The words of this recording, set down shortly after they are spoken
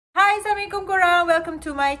Assalamualaikum korang, welcome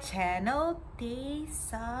to my channel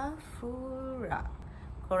Safura.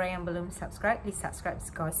 Korang yang belum subscribe, please subscribe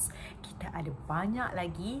because kita ada banyak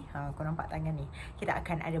lagi, kau nampak tangan ni, kita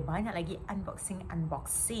akan ada banyak lagi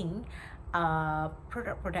unboxing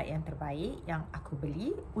produk-produk yang terbaik yang aku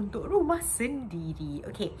beli untuk rumah sendiri.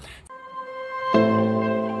 Okay,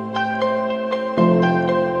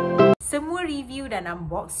 semua review dan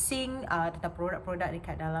unboxing tentang produk-produk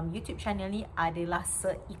dekat dalam YouTube channel ni adalah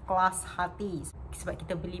seikhlas hati. Sebab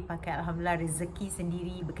kita beli pakai alhamdulillah rezeki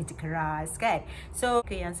sendiri, bekerja keras kan. So,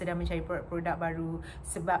 yang sedang mencari produk-produk baru,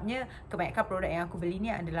 sebabnya kebanyakan produk yang aku beli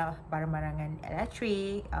ni adalah barang-barangan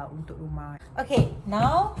elektrik untuk rumah. Okay,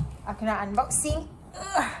 now aku nak unboxing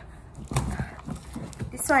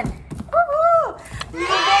this one. New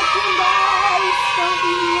vacuum guys,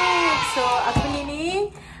 so aku beli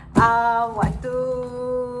ni waktu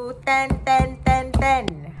 10.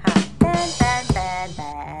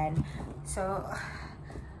 So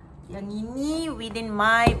yang ini within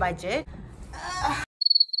my budget.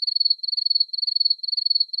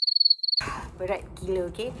 Berat gila,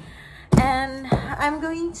 okay. And I'm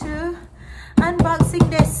going to unboxing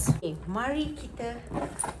this. Okay, mari kita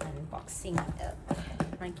unboxing.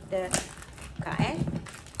 Mari kita buka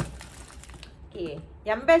Okay,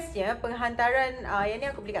 yang bestnya penghantaran yang ni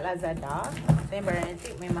aku beli kat Lazada. So yang barang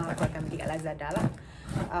elektrik memang aku akan beli kat Lazada lah.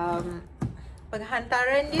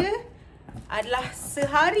 Penghantaran dia adalah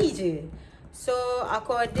sehari je. So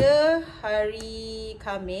aku order hari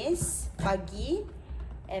Khamis pagi,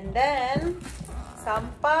 and then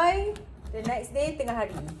sampai the next day tengah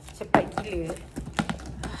hari. Cepat gila.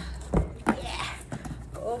 Yeah.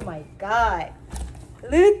 Oh my god,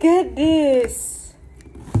 look at this.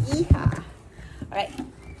 Iha. Alright,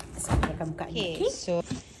 so kita akan buka ni. Okay, so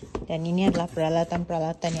dan ini adalah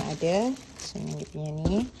peralatan-peralatan yang ada. So ini dia punya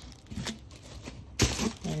ni.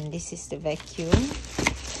 And this is the vacuum.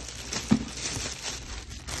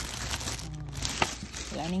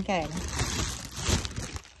 Lah ni kan.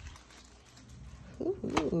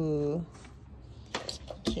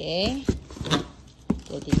 Okay.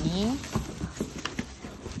 Jadi ni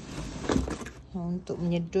untuk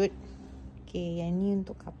menyedut. Okay, yang ni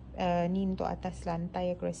untuk ni untuk atas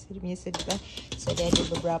lantai, aku rasa dia punya sedotan. So dia ada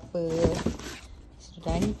beberapa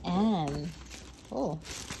sedotan and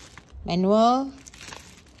manual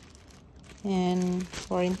and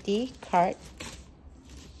warranty card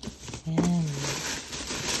and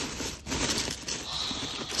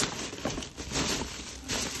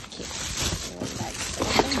okay, so let's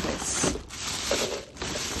open this.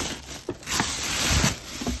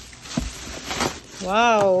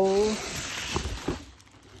 Wow,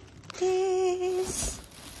 this,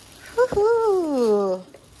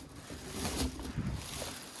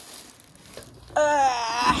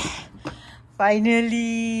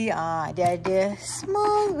 finally, dia ada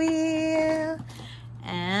small wheel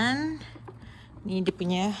and ni dia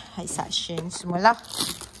punya high suction semualah.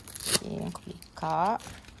 Okay, aku buka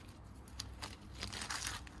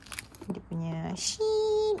dia punya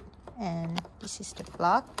sheet and this is the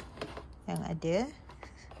plug yang ada.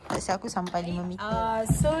 Rasa aku sampai 5 meter.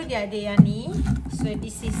 So dia ada yang ni. So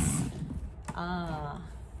this is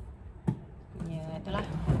punya itulah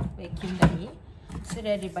vacuum tadi. So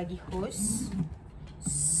dia ada bagi hose.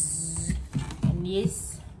 And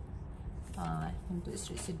this untuk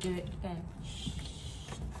sedut kan.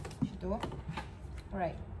 Itu.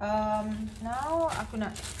 Alright. Now aku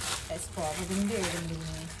nak explore apa benda ni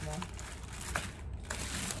semua.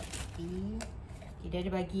 Dia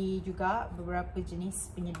ada bagi juga beberapa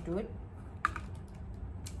jenis penyedut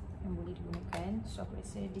yang boleh digunakan. So aku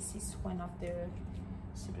rasa this is one of the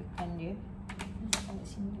sedutan dia. Pasang kat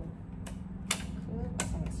sini tu ke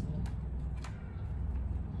pasang kat sini.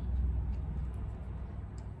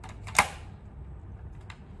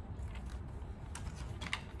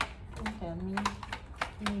 Tell me.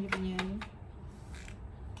 Ini dia punya ni.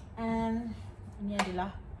 And ini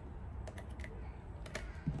adalah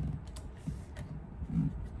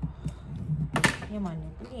yang mana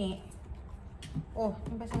pelik. Oh,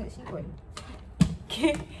 ni pasang kat sini kot.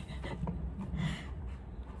 Okay.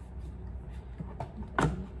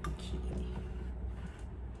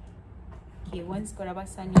 Okay, once kau dah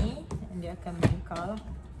pasang ni, dia akan membengkal.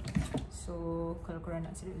 So, kalau korang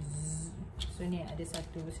nak sedut, so ni ada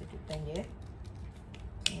satu sedutan dia.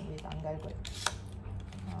 Ni boleh tanggal kot.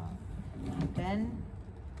 Dan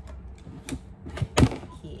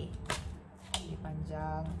okay, dia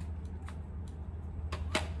panjang.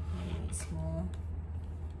 Semua.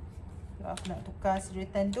 Kalau aku nak tukar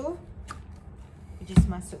sedotan tu, aku just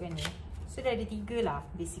masukkan ni. So dah ada 3 lah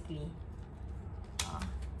basically.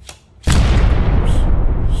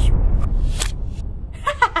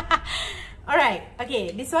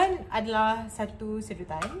 Okay, this one adalah satu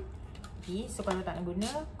sedutan. Okay, so kalau tak nak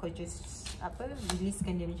guna, kau just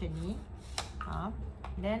riliskan dia macam ni.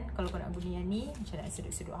 Then kalau kau nak guna yang ni, macam nak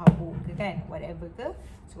sedut-sedut habuk ke kan, whatever ke,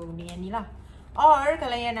 so kau guna yang ni lah. Or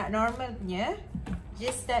kalau yang nak normal punya,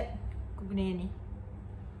 just that kau guna yang ni.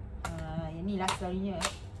 Yang ni lah selalunya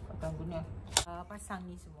kau akan guna. Pasang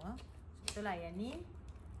ni semua. So betul lah yang ni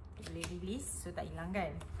boleh release, so tak hilang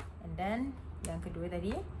kan. And then yang kedua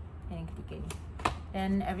tadi, yang ketiga ni.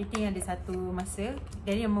 Dan everything ada satu masa.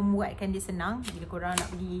 Jadi yang membuatkan dia senang bila korang nak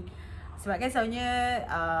pergi. Sebab kan selalunya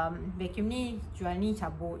vacuum ni jual ni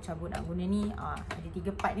cabut nak guna ni. Ada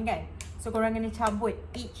 3 part ni kan. So korang kena cabut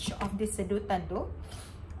each of the sedutan tu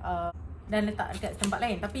dan letak dekat tempat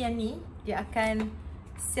lain. Tapi yang ni dia akan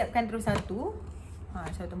siapkan terus satu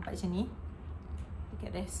tempat macam ni. Look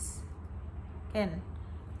at this. Kan?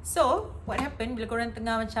 So what happen bila korang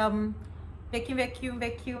tengah macam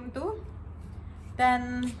vacuum tu,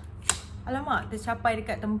 dan alamak, tercapai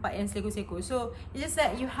dekat tempat yang seleko-seleko. So it's just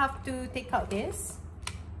that you have to take out this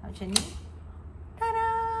macam ni.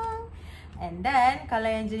 Tada! And then kalau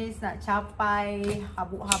yang jenis nak capai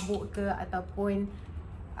habuk-habuk ke, ataupun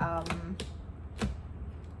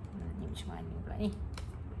ni macam mana pula ni,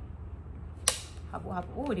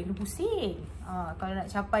 habuk-habuk, oh dia kena pusing. Kalau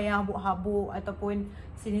nak capai yang habuk-habuk ataupun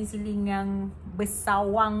siling-siling yang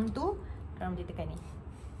bersawang tu, korang boleh tekan ni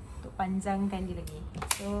untuk panjangkan dia lagi.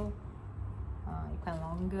 So you can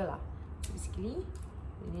longer lah. So basically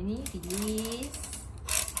benda ni release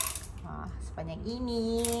sepanjang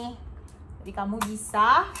ini. Jadi kamu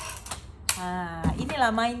bisa.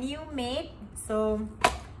 Inilah my new mate. So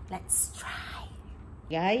let's try.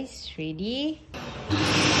 Guys, ready?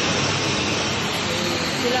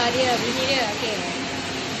 Itulah dia, bunyi dia. Okay.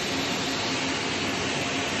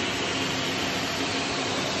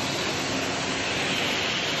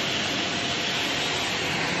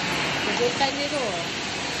 Kejutan dia tu.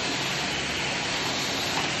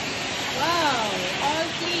 Wow, all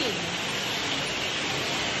clean.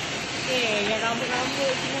 Okay, yang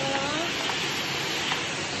rambut-rambut semua.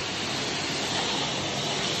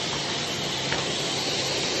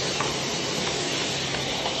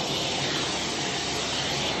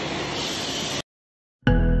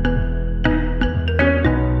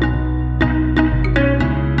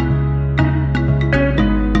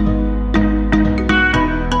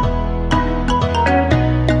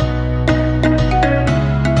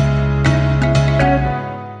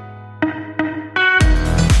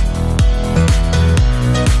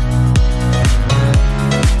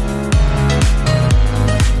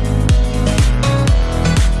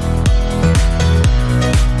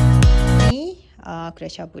 Aku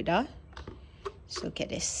dah cabut dah. So look at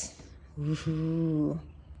this.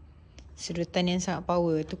 Sedutan yang sangat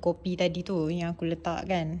power. Tu kopi tadi tu yang aku letak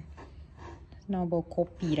kan. Now bau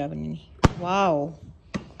kopi dah benda ni. Wow,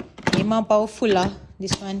 memang powerful lah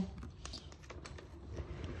this one.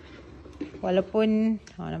 Walaupun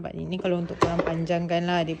nampak ni kalau untuk korang panjangkan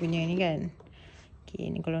lah dia punya ni kan. Okay,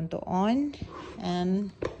 ni kalau untuk on.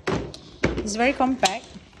 And it's very compact,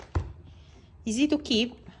 easy to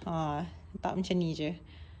keep. Tak macam ni je.